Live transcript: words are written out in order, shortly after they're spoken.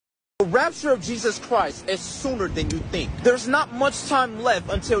rapture of Jesus Christ is sooner than you think. There's not much time left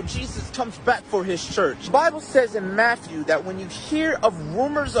until Jesus comes back for his church. The Bible says in Matthew that when you hear of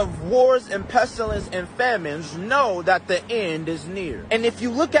rumors of wars and pestilence and famines, know that the end is near. And if you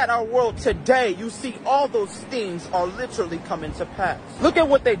look at our world today, you see all those things are literally coming to pass. Look at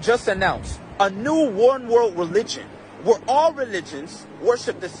what they just announced. A new one world religion, where all religions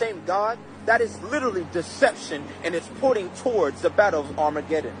worship the same God. That is literally deception, and it's pointing towards the battle of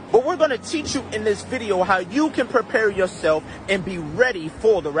Armageddon. But we're going to teach you in this video how you can prepare yourself and be ready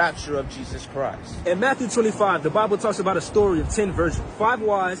for the rapture of Jesus Christ. In Matthew 25, the Bible talks about a story of 10 virgins, 5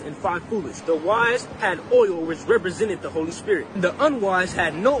 wise and 5 foolish. The wise had oil, which represented the Holy Spirit. The unwise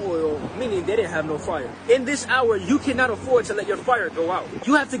had no oil, meaning they didn't have no fire. In this hour, you cannot afford to let your fire go out.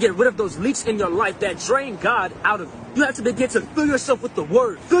 You have to get rid of those leaks in your life that drain God out of you. You have to begin to fill yourself with the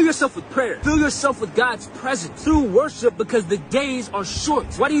word, fill yourself with prayer, fill yourself with God's presence through worship, because the days are short.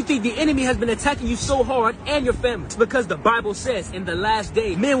 Why do you think the enemy has been attacking you so hard and your family? It's because the Bible says in the last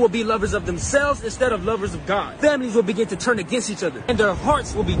days, men will be lovers of themselves instead of lovers of God. Families will begin to turn against each other, and their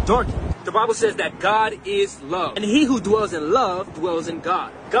hearts will be darkened. The Bible says that God is love, and he who dwells in love dwells in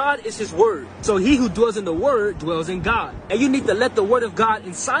God. God is his word, so he who dwells in the word dwells in God. And you need to let the word of God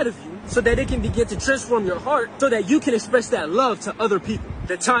inside of you so that it can begin to transform your heart, so that you can express that love to other people.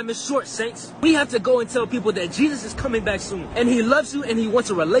 The time is short, saints. We have to go and tell people that Jesus is coming back soon, and he loves you and he wants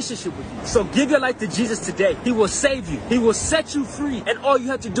a relationship with you. So give your life to Jesus today. He will save you. He will set you free, and all you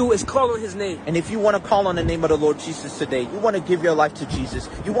have to do is call on his name. And if you want to call on the name of the Lord Jesus today, you want to give your life to Jesus,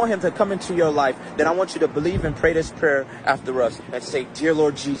 you want him to come into your life, then I want you to believe and pray this prayer after us and say, "Dear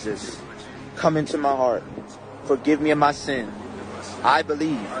Lord Jesus, come into my heart. Forgive me of my sin. I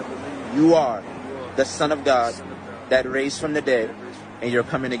believe you are the Son of God that raised from the dead, and you're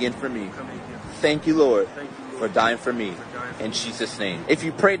coming again for me. Thank you, Lord, for dying for me. In Jesus' name." If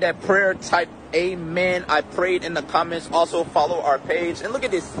you prayed that prayer, type amen. I prayed in the comments. Also follow our page. And look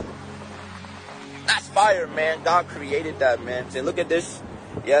at this. That's fire, man. God created that, man. And look at this.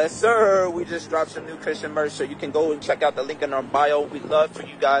 Yes, sir. We just dropped some new Christian merch, so you can go and check out the link in our bio. We'd love for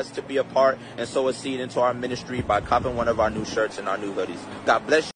you guys to be a part and sow a seed into our ministry by copping one of our new shirts and our new hoodies. God bless you.